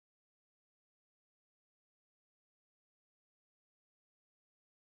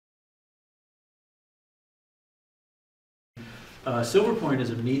Silverpoint is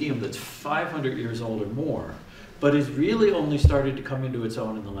a medium that's 500 years old or more, but has really only started to come into its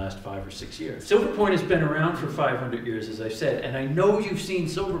own in the last 5 or 6 years. Silverpoint has been around for 500 years, as I've said, and I know you've seen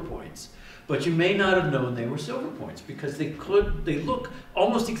Silverpoints, but you may not have known they were Silverpoints because they look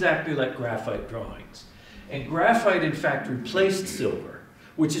almost exactly like graphite drawings. And graphite, in fact, replaced silver,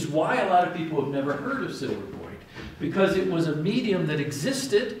 which is why a lot of people have never heard of Silverpoint, because it was a medium that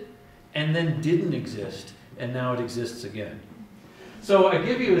existed and then didn't exist, and now it exists again. So I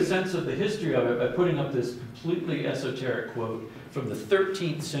give you a sense of the history of it by putting up this completely esoteric quote from the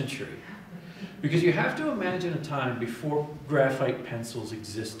 13th century. Because you have to imagine a time before graphite pencils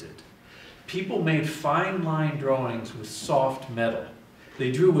existed. People made fine line drawings with soft metal.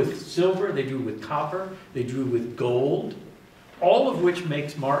 They drew with silver, they drew with copper, they drew with gold, all of which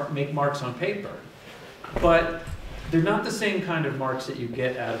make marks on paper. But they're not the same kind of marks that you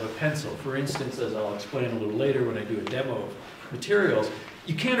get out of a pencil. For instance, as I'll explain a little later when I do a demo of materials,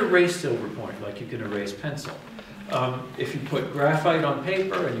 you can't erase Silverpoint like you can erase pencil. If you put graphite on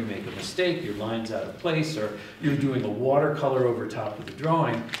paper and you make a mistake, your line's out of place, or you're doing a watercolor over top of the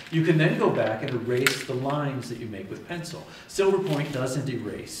drawing, you can then go back and erase the lines that you make with pencil. Silverpoint doesn't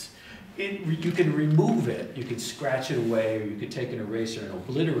erase. You can remove it, you can scratch it away, or you could take an eraser and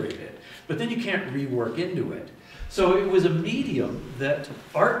obliterate it, but then you can't rework into it. So it was a medium that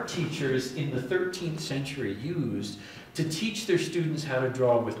art teachers in the 13th century used to teach their students how to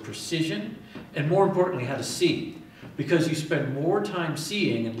draw with precision, and more importantly, how to see. Because you spend more time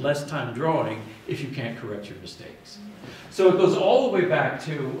seeing and less time drawing if you can't correct your mistakes. So it goes all the way back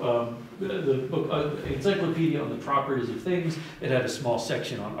to the book, Encyclopedia on the Properties of Things. It had a small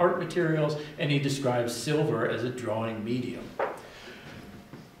section on art materials, and he describes silver as a drawing medium.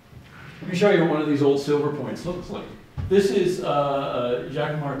 Let me show you what one of these old Silverpoints looks like. This is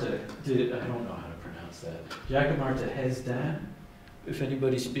Jacques-Martin, I don't know how to pronounce that. Jacques-Martin Hesdin, if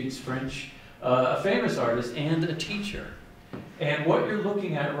anybody speaks French. A famous artist and a teacher. And what you're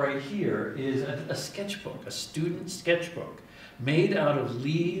looking at right here is a sketchbook, a student sketchbook, made out of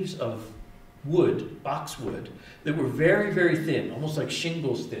leaves of wood, boxwood, that were very, very thin, almost like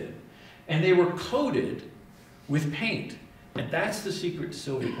shingles thin. And they were coated with paint. And that's the secret to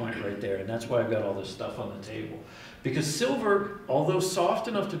Silverpoint right there, and that's why I've got all this stuff on the table. Because silver, although soft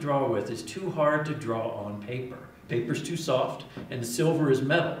enough to draw with, is too hard to draw on paper. Paper's too soft, and the silver is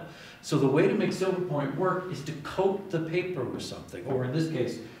metal. So the way to make Silverpoint work is to coat the paper with something, or in this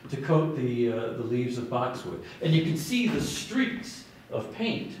case, to coat the leaves of boxwood. And you can see the streaks of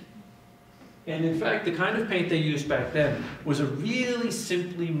paint. And in fact, the kind of paint they used back then was a really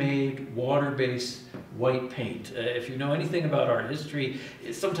simply made water-based white paint. If you know anything about art history,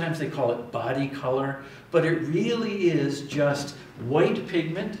 sometimes they call it body color, but it really is just white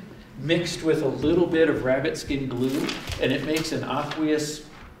pigment mixed with a little bit of rabbit skin glue, and it makes an aqueous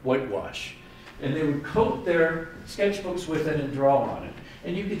whitewash. And they would coat their sketchbooks with it and draw on it.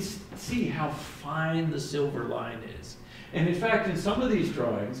 And you could see how fine the silver line is. And in fact, in some of these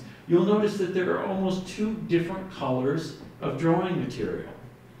drawings, you'll notice that there are almost 2 different colors of drawing material.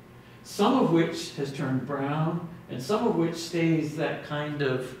 Some of which has turned brown, and some of which stays that kind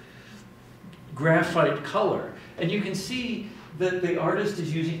of graphite color. And you can see that the artist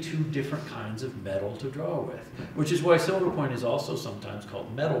is using 2 different kinds of metal to draw with, which is why Silverpoint is also sometimes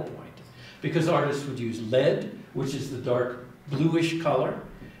called Metalpoint, because artists would use lead, which is the dark bluish color,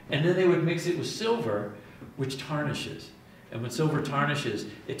 and then they would mix it with silver, which tarnishes. And when silver tarnishes,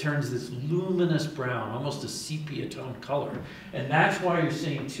 it turns this luminous brown, almost a sepia tone color. And that's why you're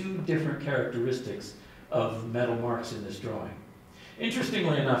seeing 2 different characteristics of metal marks in this drawing.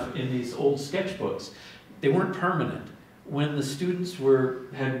 Interestingly enough, in these old sketchbooks, they weren't permanent. When the students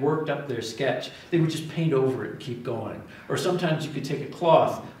had worked up their sketch, they would just paint over it and keep going. Or sometimes you could take a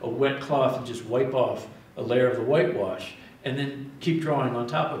cloth, a wet cloth, and just wipe off a layer of the whitewash, and then keep drawing on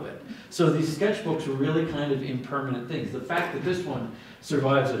top of it. So these sketchbooks were really kind of impermanent things. The fact that this one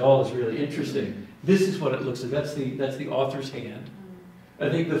survives at all is really interesting. This is what it looks like. That's the author's hand. I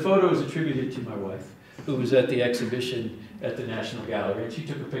think the photo is attributed to my wife, who was at the exhibition at the National Gallery, and she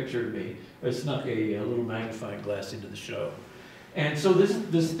took a picture of me. I snuck a little magnifying glass into the show. And so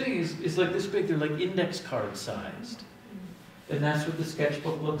this thing is like this big. They're like index card sized. And that's what the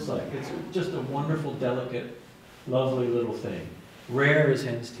sketchbook looks like. It's just a wonderful, delicate, lovely little thing. Rare as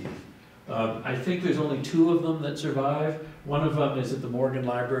hen's teeth. I think there's only 2 of them that survive. One of them is at the Morgan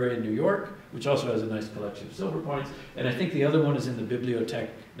Library in New York, which also has a nice collection of Silverpoints. And I think the other one is in the Bibliothèque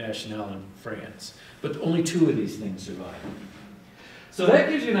Nationale in France. But only 2 of these things survive. So that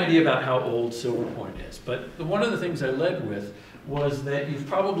gives you an idea about how old Silverpoint is. But one of the things I led with was that you've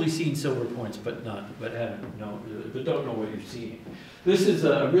probably seen Silverpoints, but don't know what you're seeing. This is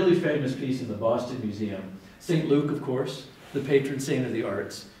a really famous piece in the Boston Museum. St. Luke, of course, the patron saint of the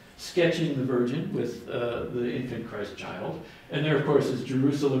arts, sketching the Virgin with the infant Christ child. And there, of course, is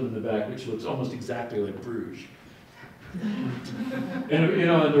Jerusalem in the back, which looks almost exactly like Bruges. And,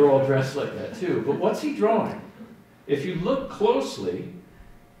 and they're all dressed like that, too. But what's he drawing? If you look closely,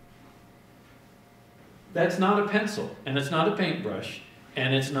 that's not a pencil, and it's not a paintbrush,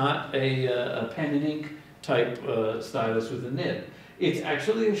 and it's not a pen and ink type stylus with a nib. It's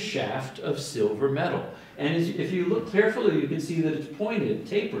actually a shaft of silver metal. And if you look carefully, you can see that it's pointed,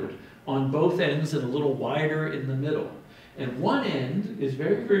 tapered, on both ends and a little wider in the middle. And one end is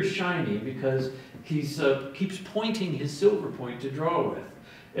very, very shiny because he keeps pointing his silver point to draw with.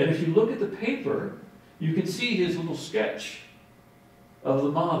 And if you look at the paper, you can see his little sketch of the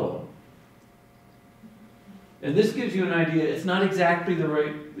model. And this gives you an idea. It's not exactly the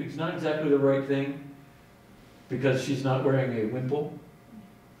right thing because she's not wearing a wimple.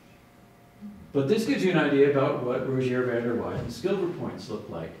 But this gives you an idea about what Rogier van der Weyden's Silverpoints look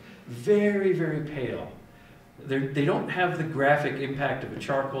like. Very, very pale. They don't have the graphic impact of a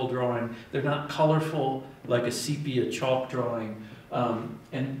charcoal drawing. They're not colorful like a sepia chalk drawing.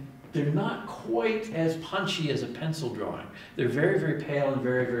 And they're not quite as punchy as a pencil drawing. They're very, very pale and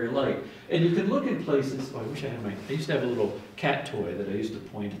very, very light. And you can look in places, I wish I had I used to have a little cat toy that I used to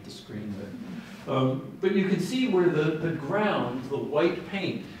point at the screen with. But you can see where the ground, the white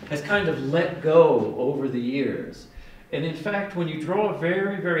paint, has kind of let go over the years. And in fact, when you draw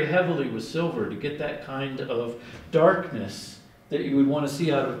very, very heavily with silver to get that kind of darkness that you would want to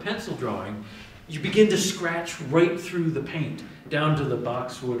see out of a pencil drawing, you begin to scratch right through the paint, down to the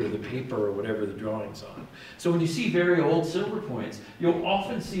boxwood or the paper or whatever the drawing's on. So when you see very old Silverpoints, you'll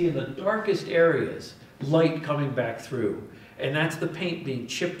often see in the darkest areas light coming back through. And that's the paint being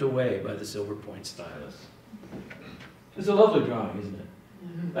chipped away by the Silverpoint stylus. It's a lovely drawing, isn't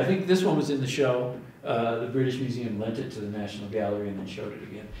it? I think this one was in the show. The British Museum lent it to the National Gallery and then showed it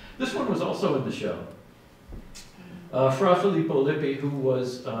again. This one was also in the show. Fra Filippo Lippi, who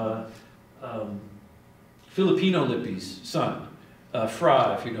was Filippino Lippi's son.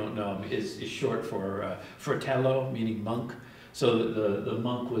 Fra, if you don't know him, is short for fratello, meaning monk. So the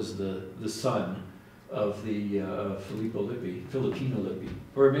monk was the son of the Filippo Lippi, Filipino Lippi.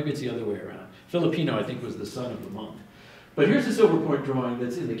 Or maybe it's the other way around. Filipino, I think, was the son of the monk. But here's a Silverpoint drawing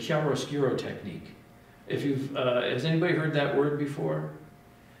that's in the chiaroscuro technique. If you've, has anybody heard that word before?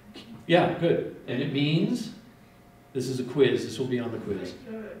 Yeah, good. And it means, this is a quiz, this will be on the quiz.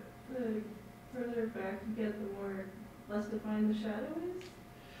 The further back you get, the more less defined the shadow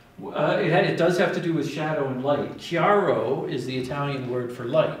is? It does have to do with shadow and light. Chiaro is the Italian word for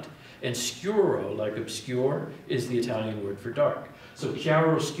light, and scuro, like obscure, is the Italian word for dark. So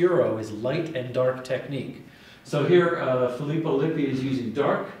chiaroscuro is light and dark technique. So here, Filippo Lippi is using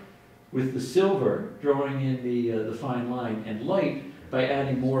dark with the silver, drawing in the fine line, and light by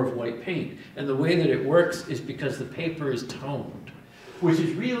adding more of white paint. And the way that it works is because the paper is toned, which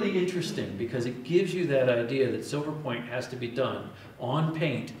is really interesting because it gives you that idea that Silverpoint has to be done on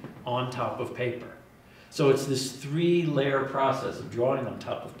paint on top of paper. So it's this three-layer process of drawing on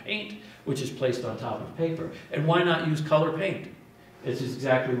top of paint, which is placed on top of paper. And why not use color paint? It's just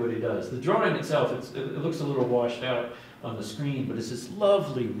exactly what he does. The drawing itself, it looks a little washed out on the screen, but it's this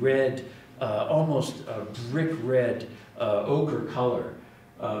lovely red, almost brick red ochre color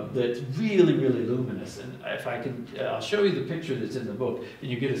that's really, really luminous. And if I can, I'll show you the picture that's in the book,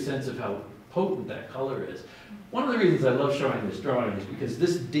 and you get a sense of how potent that color is. One of the reasons I love showing this drawing is because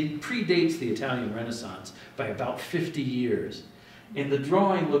this predates the Italian Renaissance by about 50 years. And the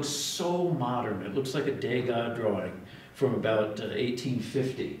drawing looks so modern. It looks like a Degas drawing from about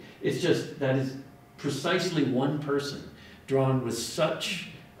 1850. It's just, that is precisely one person drawn with such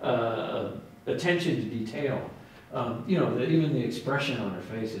attention to detail. Even the expression on her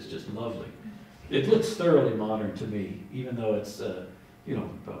face is just lovely. It looks thoroughly modern to me, even though it's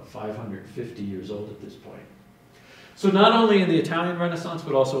about 550 years old at this point. So not only in the Italian Renaissance,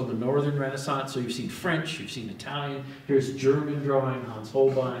 but also in the Northern Renaissance. So you've seen French, you've seen Italian. Here's German drawing, Hans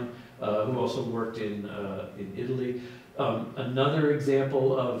Holbein, who also worked in Italy. Another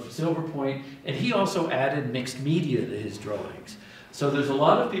example of Silverpoint, and he also added mixed media to his drawings. So there's a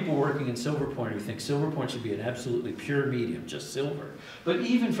lot of people working in Silverpoint who think Silverpoint should be an absolutely pure medium, just silver. But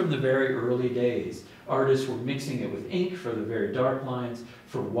even from the very early days, artists were mixing it with ink for the very dark lines,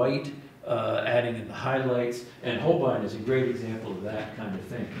 for white, adding in the highlights, and Holbein is a great example of that kind of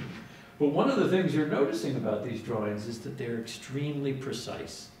thing. But one of the things you're noticing about these drawings is that they're extremely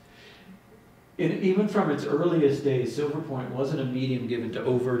precise. Even from its earliest days, Silverpoint wasn't a medium given to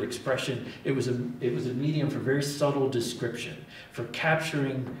overt expression. It was a medium for very subtle description, for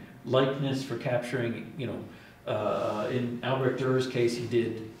capturing likeness, for capturing, you know, in Albrecht Dürer's case, he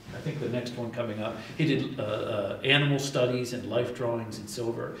did, I think the next one coming up, he did animal studies and life drawings in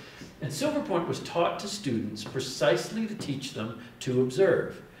silver. And Silverpoint was taught to students precisely to teach them to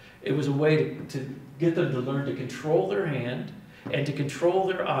observe. It was a way to get them to learn to control their hand and to control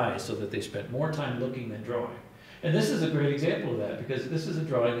their eyes so that they spent more time looking than drawing. And this is a great example of that, because this is a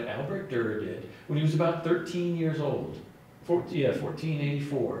drawing that Albrecht Dürer did when he was about 13 years old.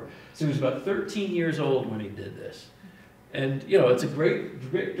 1484. So he was about 13 years old when he did this. And, you know, it's a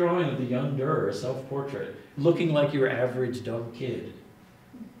great drawing of the young Dürer, a self-portrait, looking like your average dumb kid.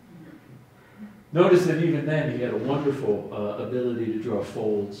 Notice that even then he had a wonderful ability to draw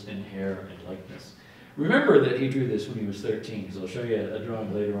folds and hair and likeness. Remember that he drew this when he was 13, because I'll show you a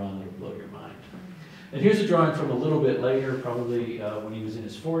drawing later on that will blow your mind. And here's a drawing from a little bit later, probably when he was in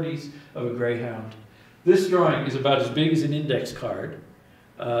his 40s, of a greyhound. This drawing is about as big as an index card.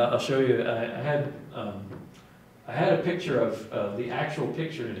 I'll show you, I had a picture of the actual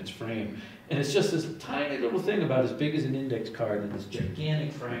picture in its frame, and it's just this tiny little thing about as big as an index card in this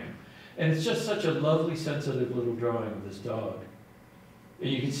gigantic frame. And it's just such a lovely, sensitive little drawing of this dog. And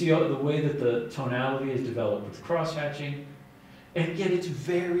you can see the way that the tonality is developed with cross-hatching, and yet it's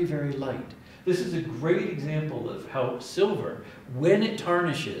very, very light. This is a great example of how silver, when it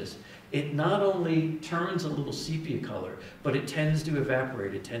tarnishes, it not only turns a little sepia color, but it tends to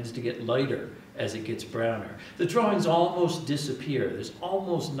evaporate. It tends to get lighter as it gets browner. The drawings almost disappear. There's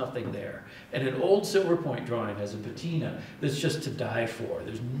almost nothing there. And an old Silverpoint drawing has a patina that's just to die for.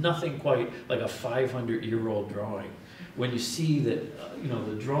 There's nothing quite like a 500-year-old drawing. When you see that, you know,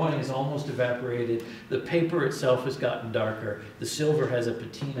 the drawing is almost evaporated, the paper itself has gotten darker, the silver has a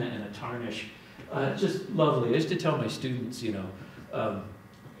patina and a tarnish. Just lovely. I used to tell my students, you know,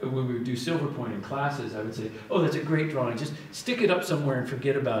 when we would do Silverpoint in classes, I would say, oh, that's a great drawing. Just stick it up somewhere and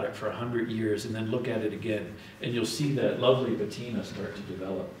forget about it for 100 years and then look at it again. And you'll see that lovely patina start to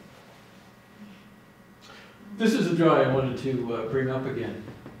develop. This is a drawing I wanted to bring up again,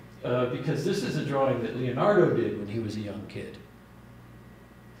 because this is a drawing that Leonardo did when he was a young kid.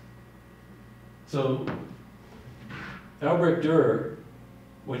 So, Albrecht Dürer,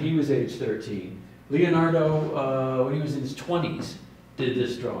 when he was age 13, Leonardo, when he was in his 20s, did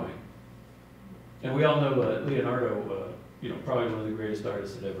this drawing. And we all know Leonardo, you know, probably one of the greatest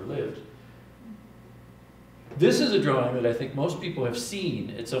artists that ever lived. This is a drawing that I think most people have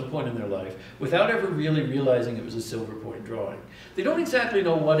seen at some point in their life without ever really realizing it was a Silverpoint drawing. They don't exactly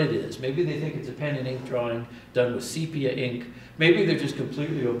know what it is. Maybe they think it's a pen and ink drawing done with sepia ink. Maybe they're just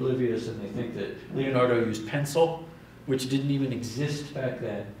completely oblivious and they think that Leonardo used pencil, which didn't even exist back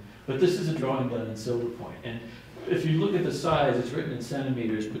then. But this is a drawing done in Silverpoint. And if you look at the size, it's written in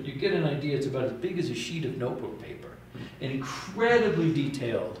centimeters, but you get an idea it's about as big as a sheet of notebook paper. And incredibly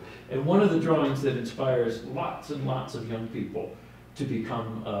detailed. And one of the drawings that inspires lots and lots of young people to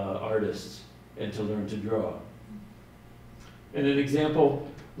become artists and to learn to draw. And an example,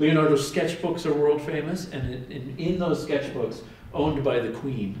 Leonardo's sketchbooks are world famous, and in those sketchbooks, owned by the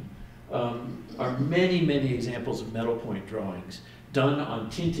Queen, are many, many examples of Metalpoint drawings done on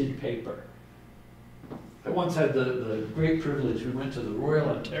tinted paper. I once had the great privilege, we went to the Royal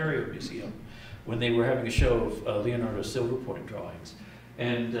Ontario Museum when they were having a show of Leonardo's Silverpoint drawings.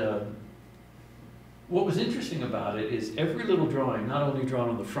 And what was interesting about it is every little drawing, not only drawn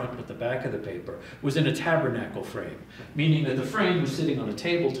on the front but the back of the paper, was in a tabernacle frame, meaning that the frame was sitting on a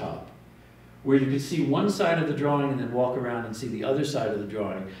tabletop where you could see one side of the drawing and then walk around and see the other side of the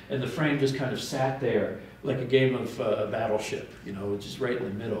drawing, and the frame just kind of sat there like a game of a battleship, you know, just right in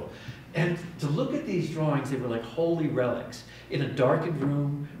the middle. And to look at these drawings, they were like holy relics in a darkened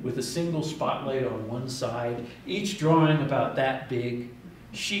room with a single spotlight on one side, each drawing about that big,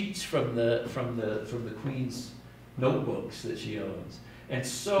 sheets from the Queen's notebooks that she owns, and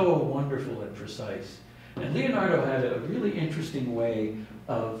so wonderful and precise. And Leonardo had a really interesting way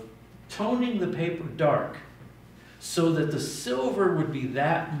of toning the paper dark so that the silver would be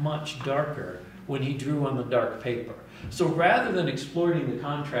that much darker when he drew on the dark paper. So rather than exploiting the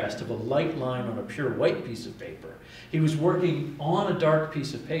contrast of a light line on a pure white piece of paper, he was working on a dark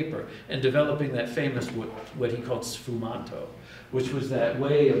piece of paper and developing that famous, what he called sfumato, which was that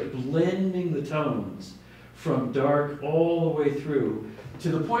way of blending the tones from dark all the way through to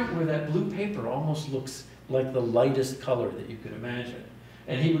the point where that blue paper almost looks like the lightest color that you could imagine.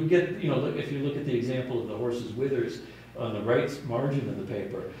 And he would get, you know, if you look at the example of the horse's withers on the right margin of the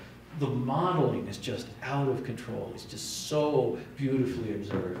paper, the modeling is just out of control. It's just so beautifully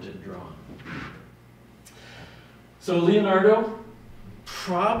observed and drawn. So Leonardo,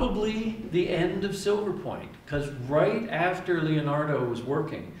 probably the end of Silverpoint, because right after Leonardo was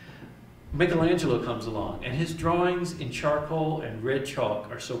working, Michelangelo comes along, and his drawings in charcoal and red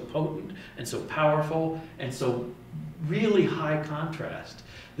chalk are so potent and so powerful and so really high contrast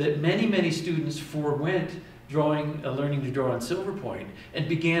that many, many students forewent learning to draw on Silverpoint and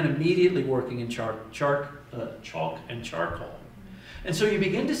began immediately working in chalk and charcoal. And so you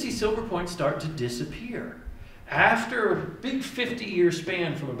begin to see Silverpoint start to disappear. After a big 50-year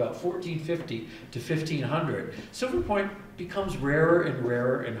span from about 1450 to 1500, Silverpoint becomes rarer and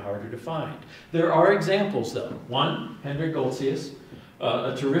rarer and harder to find. There are examples though. One, Hendrik Goltzius,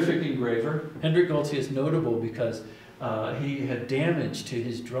 a terrific engraver. Hendrik Goltzius notable because he had damage to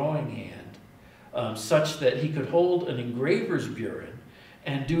his drawing hand, such that he could hold an engraver's burin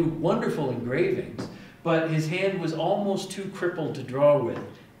and do wonderful engravings, but his hand was almost too crippled to draw with,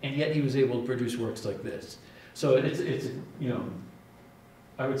 and yet he was able to produce works like this. So it's you know,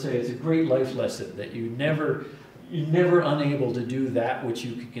 I would say it's a great life lesson that you're never unable to do that which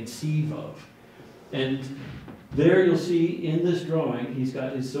you can conceive of. And there you'll see in this drawing, he's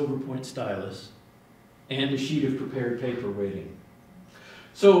got his Silverpoint stylus and a sheet of prepared paper waiting.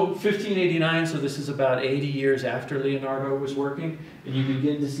 So 1589, so this is about 80 years after Leonardo was working, and you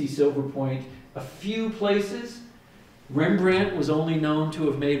begin to see Silverpoint a few places. Rembrandt was only known to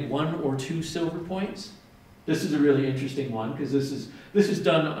have made 1 or 2 Silverpoints. This is a really interesting one because this is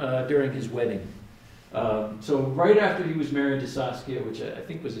done during his wedding. So right after he was married to Saskia, which I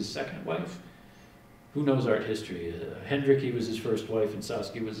think was his second wife. Who knows art history? Hendrik, he was his first wife, and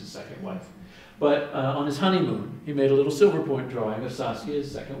Saskia was his second wife. But on his honeymoon, he made a little Silverpoint drawing of Saskia,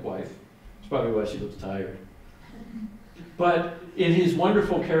 his second wife. That's probably why she looks tired. But in his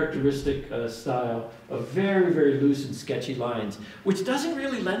wonderful characteristic style of very, very loose and sketchy lines, which doesn't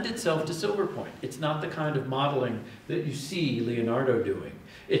really lend itself to Silverpoint. It's not the kind of modeling that you see Leonardo doing.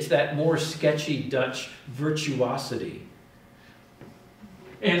 It's that more sketchy Dutch virtuosity.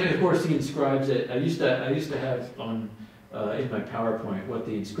 And of course he inscribes it. I used to have on in my PowerPoint what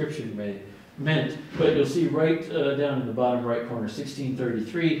the inscription meant, but you'll see right down in the bottom right corner,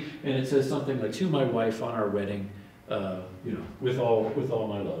 1633, and it says something like, "To my wife on our wedding, you know, with all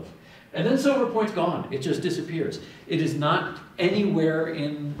my love." And then Silverpoint's gone. It just disappears. It is not anywhere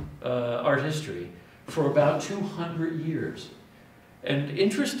in art history for about 200 years. And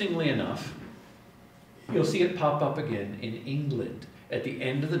interestingly enough, you'll see it pop up again in England at the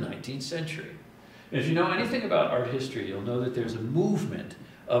end of the 19th century. And if you know anything about art history, you'll know that there's a movement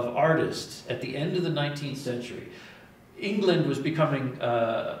of artists at the end of the 19th century. England was becoming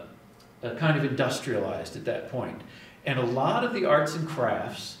kind of industrialized at that point. And a lot of the arts and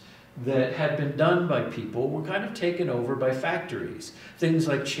crafts that had been done by people were kind of taken over by factories. Things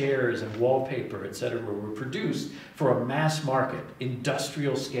like chairs and wallpaper, etc., were produced for a mass market,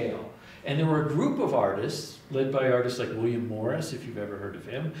 industrial scale. And there were a group of artists, led by artists like William Morris, if you've ever heard of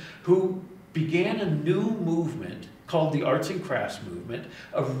him, who began a new movement called the Arts and Crafts Movement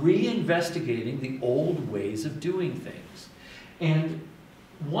of reinvestigating the old ways of doing things. And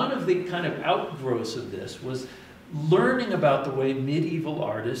one of the kind of outgrowths of this was learning about the way medieval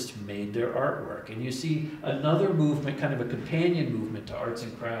artists made their artwork. And you see another movement, kind of a companion movement to arts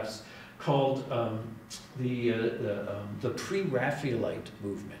and crafts, called the Pre-Raphaelite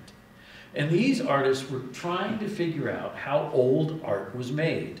movement. And these artists were trying to figure out how old art was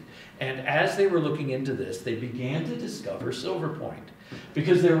made. And as they were looking into this, they began to discover Silverpoint.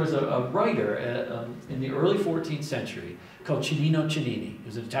 Because there was a writer in the early 14th century called Cennino Cennini. He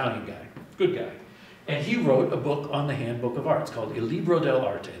was an Italian guy, good guy. And he wrote a book on the Handbook of Arts called Il Libro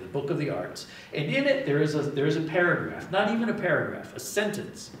dell'Arte, the Book of the Arts. And in it, there is a paragraph, not even a paragraph, a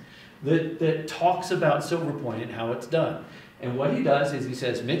sentence that talks about Silverpoint and how it's done. And what he does is he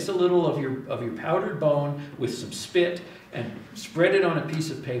says, mix a little of your powdered bone with some spit and spread it on a piece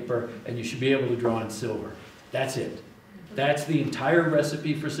of paper, and you should be able to draw in silver. That's it. That's the entire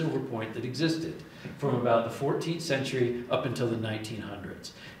recipe for Silverpoint that existed from about the 14th century up until the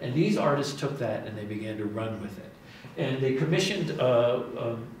 1900s. And these artists took that and they began to run with it. And they commissioned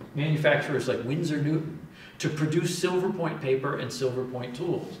manufacturers like Winsor Newton to produce Silverpoint paper and Silverpoint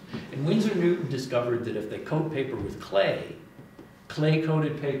tools. And Winsor Newton discovered that if they coat paper with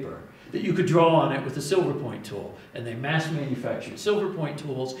clay-coated paper, that you could draw on it with a Silverpoint tool. And they mass manufactured Silverpoint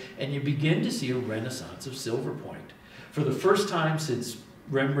tools, and you begin to see a renaissance of Silverpoint. For the first time since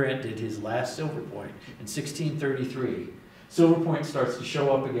Rembrandt did his last Silverpoint in 1633, Silverpoint starts to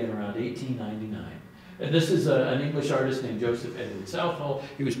show up again around 1899. And this is an English artist named Joseph Edward Southall.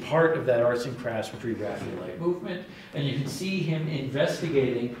 He was part of that arts and crafts pre-Raphaelite movement. And you can see him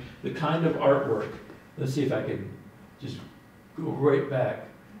investigating the kind of artwork. Let's see if I can just go right back.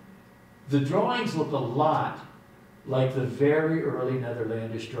 The drawings look a lot like the very early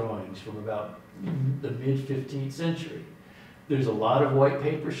Netherlandish drawings from about the mid-15th century. There's a lot of white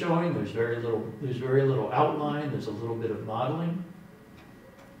paper showing, there's very little outline, there's a little bit of modeling.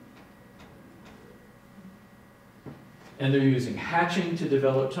 And they're using hatching to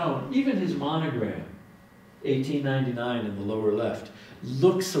develop tone. Even his monogram, 1899 in the lower left,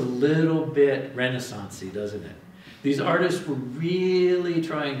 looks a little bit Renaissance-y, doesn't it? These artists were really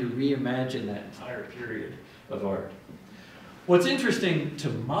trying to reimagine that entire period of art. What's interesting to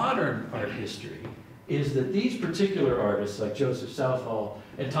modern art history is that these particular artists, like Joseph Southall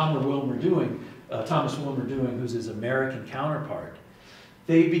and Thomas Wilmer Dewing, who's his American counterpart,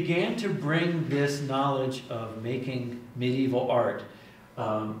 they began to bring this knowledge of making medieval art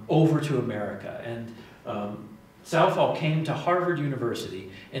over to America. And Southall came to Harvard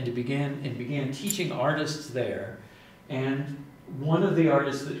University and began teaching artists there. And one of the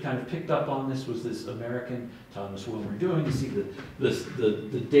artists that kind of picked up on this was this American Thomas Wilmer Dewing. You see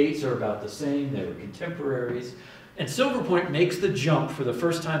the dates are about the same, they were contemporaries. And Silverpoint makes the jump for the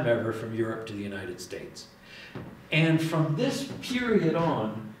first time ever from Europe to the United States. And from this period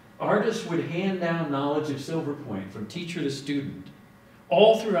on, artists would hand down knowledge of Silverpoint from teacher to student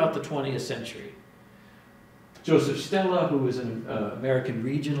all throughout the 20th century. Joseph Stella, who was an American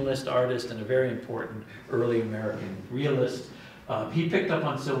regionalist artist and a very important early American realist, he picked up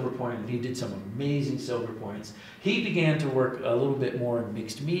on Silverpoint and he did some amazing Silverpoints. He began to work a little bit more in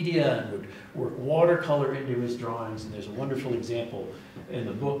mixed media and would work watercolor into his drawings, and there's a wonderful example in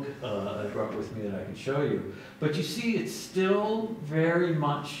the book I brought with me that I can show you. But you see, it's still very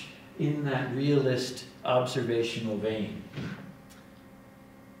much in that realist observational vein.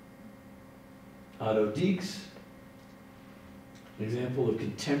 Otto Dix, an example of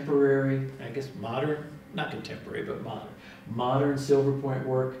contemporary, I guess modern, not contemporary, but modern Silverpoint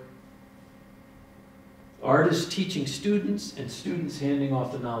work. Artists teaching students and students handing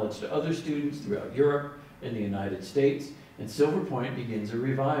off the knowledge to other students throughout Europe and the United States. And Silverpoint begins a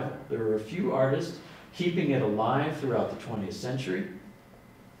revival. There are a few artists keeping it alive throughout the 20th century.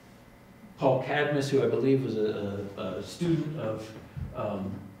 Paul Cadmus, who I believe was a student of, I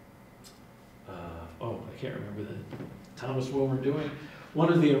can't remember Thomas Wilmer Dewing,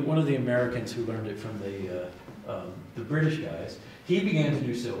 one of the Americans who learned it from the British guys. He began to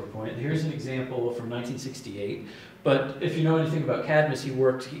do Silverpoint. Here's an example from 1968. But if you know anything about Cadmus, he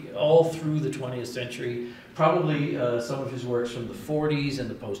worked all through the 20th century. Probably some of his works from the 40s and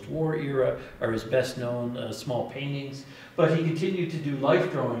the post-war era are his best known small paintings. But he continued to do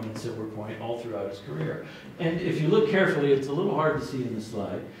life drawing in Silverpoint all throughout his career. And if you look carefully, it's a little hard to see in the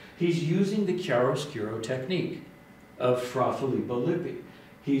slide, he's using the chiaroscuro technique of Fra Filippo Lippi.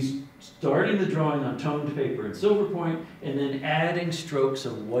 He's starting the drawing on toned paper in Silverpoint and then adding strokes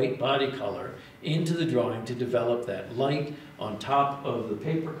of white body color into the drawing to develop that light on top of the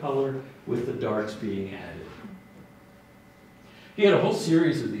paper color with the darks being added. He had a whole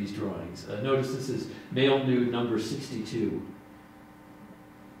series of these drawings. Notice this is male nude number 62.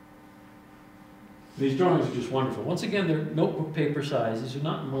 These drawings are just wonderful. Once again, they're notebook paper size. These are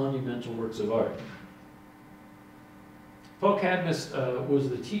not monumental works of art. Paul Cadmus was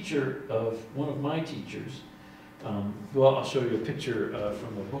the teacher of one of my teachers. Well, I'll show you a picture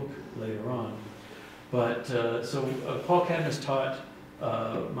from the book later on. But Paul Cadmus taught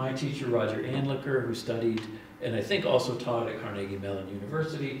my teacher, Roger Anliker, who studied and I think also taught at Carnegie Mellon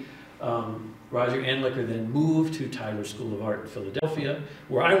University. Roger Anliker then moved to Tyler School of Art in Philadelphia,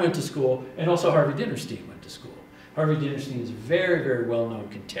 where I went to school, and also Harvey Dinnerstein went to school. Harvey Dinnerstein is a very, very well-known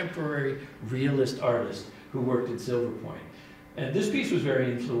contemporary realist artist who worked at Silverpoint. And this piece was very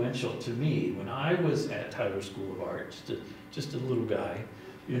influential to me when I was at Tyler School of Art, just a little guy,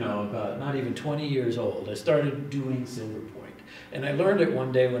 you know, about not even 20 years old. I started doing Silverpoint. And I learned it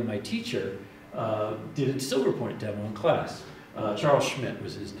one day when my teacher did a Silverpoint demo in class. Charles Schmidt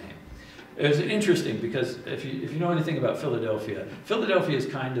was his name. It was interesting because if you know anything about Philadelphia, Philadelphia is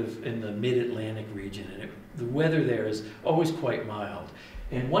kind of in the mid-Atlantic region, and the weather there is always quite mild.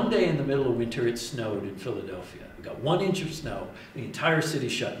 And one day in the middle of winter, it snowed in Philadelphia. We got 1 inch of snow, the entire city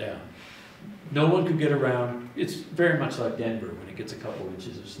shut down. No one could get around. It's very much like Denver when it gets a couple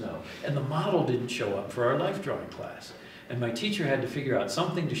inches of snow. And the model didn't show up for our life drawing class. And my teacher had to figure out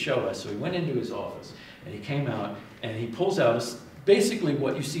something to show us, so he went into his office, and he came out, and he pulls out basically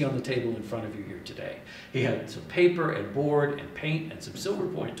what you see on the table in front of you here today. He had some paper and board and paint and some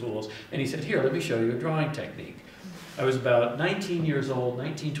Silverpoint tools, and he said, here, let me show you a drawing technique. I was about 19 years old,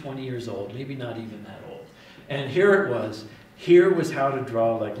 19, 20 years old, maybe not even that old. And here it was. Here was how to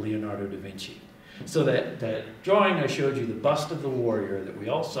draw like Leonardo da Vinci. So that drawing I showed you, the bust of the warrior that we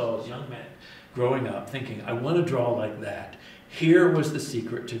all saw as young men growing up, thinking, I want to draw like that. Here was the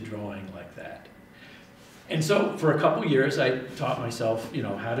secret to drawing like that. And so for a couple years, I taught myself,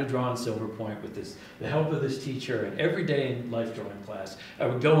 how to draw in Silverpoint with the help of this teacher. And every day in life drawing class, I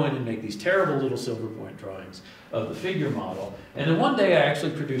would go in and make these terrible little Silverpoint drawings of the figure model. And then one day I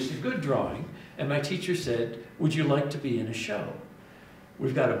actually produced a good drawing, and my teacher said, would you like to be in a show?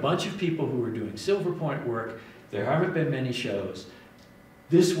 We've got a bunch of people who are doing Silverpoint work. There haven't been many shows.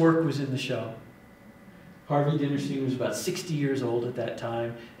 This work was in the show. Harvey Dinnerstein was about 60 years old at that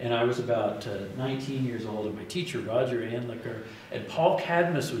time, and I was about 19 years old, and my teacher, Roger Anlicker, and Paul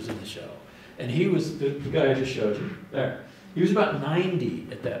Cadmus was in the show. And he was the guy I just showed you, there. He was about 90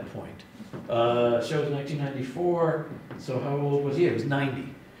 at that point. Show was 1994, so how old was he? He was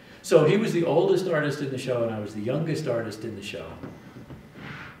 90. So he was the oldest artist in the show, and I was the youngest artist in the show.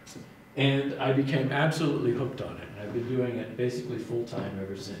 And I became absolutely hooked on it. And I've been doing it basically full-time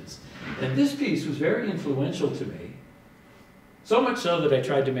ever since. And this piece was very influential to me, so much so that I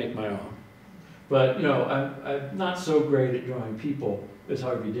tried to make my own. But, I'm not so great at drawing people as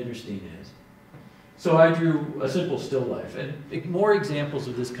Harvey Dinnerstein is. So I drew a simple still life. And more examples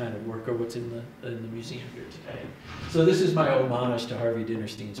of this kind of work are what's in the museum here today. So this is my homage to Harvey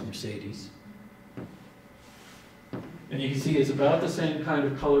Dinnerstein's Mercedes. And you can see it's about the same kind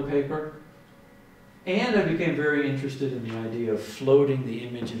of color paper. And I became very interested in the idea of floating the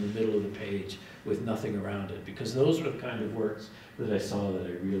image in the middle of the page with nothing around it, because those were the kind of works that I saw that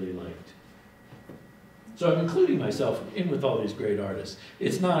I really liked. So I'm including myself in with all these great artists.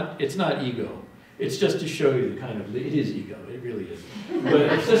 It's not ego. It's just to show you the kind of, it is ego, it really is. But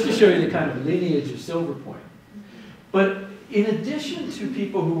it's just to show you the kind of lineage of Silverpoint. But in addition to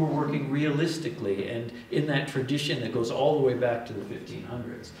people who were working realistically and in that tradition that goes all the way back to the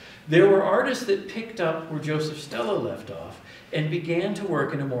 1500s, there were artists that picked up where Joseph Stella left off and began to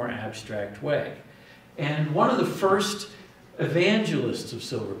work in a more abstract way. And one of the first evangelists of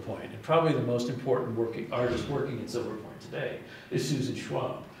Silverpoint, and probably the most important artist working in Silverpoint today, is Susan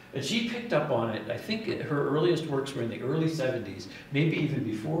Schwab. And she picked up on it. I think her earliest works were in the early 70s, maybe even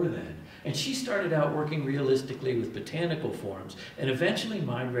before then. And she started out working realistically with botanical forms and eventually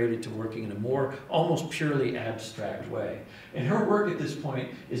migrated to working in a more almost purely abstract way. And her work at this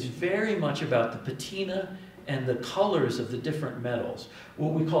point is very much about the patina and the colors of the different metals,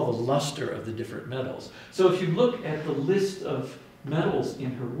 what we call the luster of the different metals. So if you look at the list of metals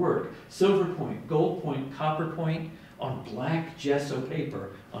in her work, silver point, gold point, copper point, on black gesso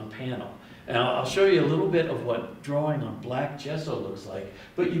paper on panel. And I'll show you a little bit of what drawing on black gesso looks like,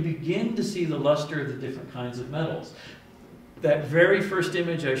 but you begin to see the luster of the different kinds of metals. That very first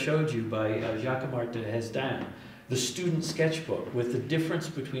image I showed you by Jacques-Martin Hesdin, the student sketchbook with the difference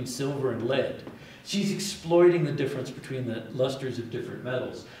between silver and lead. She's exploiting the difference between the lusters of different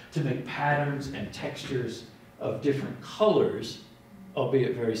metals to make patterns and textures of different colors,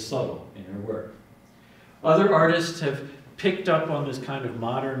 albeit very subtle in her work. Other artists have picked up on this kind of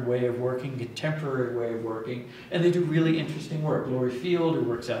modern way of working, contemporary way of working, and they do really interesting work. Laurie Field, who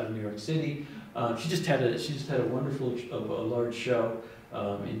works out of New York City, she just had a wonderful, large show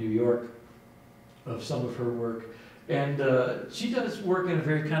in New York of some of her work. And she does work in a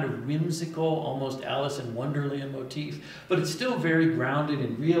very kind of whimsical, almost Alice in Wonderland motif, but it's still very grounded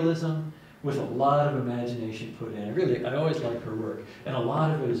in realism with a lot of imagination put in. I always like her work, and a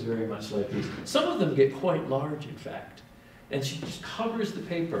lot of it is very much like these. Some of them get quite large, in fact. And she just covers the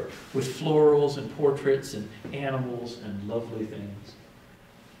paper with florals and portraits and animals and lovely things.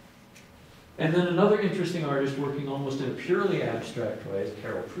 And then another interesting artist working almost in a purely abstract way is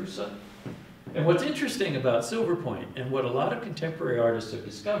Carol Prusa. And what's interesting about Silverpoint, and what a lot of contemporary artists have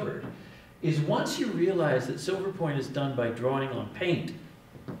discovered, is once you realize that Silverpoint is done by drawing on paint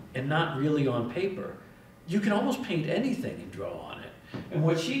and not really on paper, you can almost paint anything and draw on it. And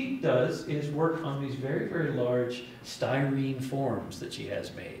what she does is work on these very, very large styrene forms that she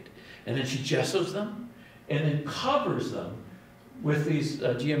has made. And then she gessos them and then covers them with these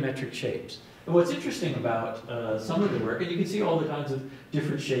geometric shapes. And what's interesting about some of the work, and you can see all the kinds of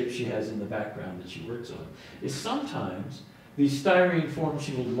different shapes she has in the background that she works on, is sometimes these styrene forms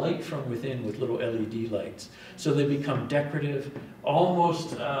she will light from within with little LED lights. So they become decorative,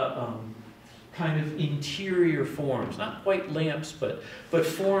 almost kind of interior forms, not quite lamps, but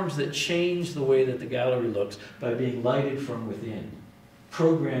forms that change the way that the gallery looks by being lighted from within.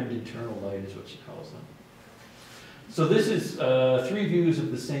 Programmed internal light is what she calls them. So this is 3 views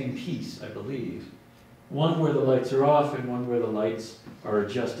of the same piece, I believe. One where the lights are off and one where the lights are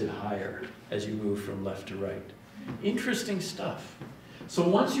adjusted higher as you move from left to right. Interesting stuff. So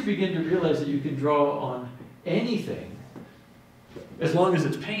once you begin to realize that you can draw on anything, as long as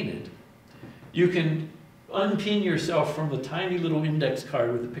it's painted, you can unpin yourself from the tiny little index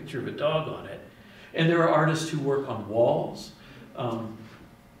card with a picture of a dog on it. And there are artists who work on walls.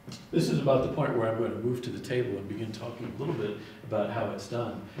 This is about the point where I'm going to move to the table and begin talking a little bit about how it's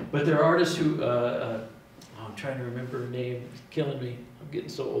done. But there are artists who, I'm trying to remember her name, it's killing me. I'm getting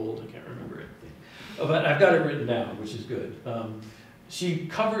so old, I can't remember anything. But I've got it written down, which is good. She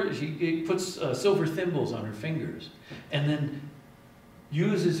puts silver thimbles on her fingers and then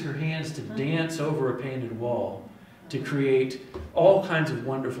uses her hands to dance over a painted wall to create all kinds of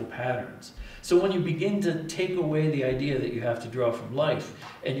wonderful patterns. So when you begin to take away the idea that you have to draw from life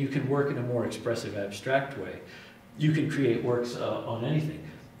and you can work in a more expressive, abstract way, you can create works on anything.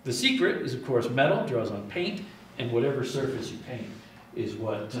 The secret is, of course, metal, draws on paint, and whatever surface you paint is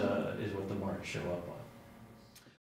what the marks show up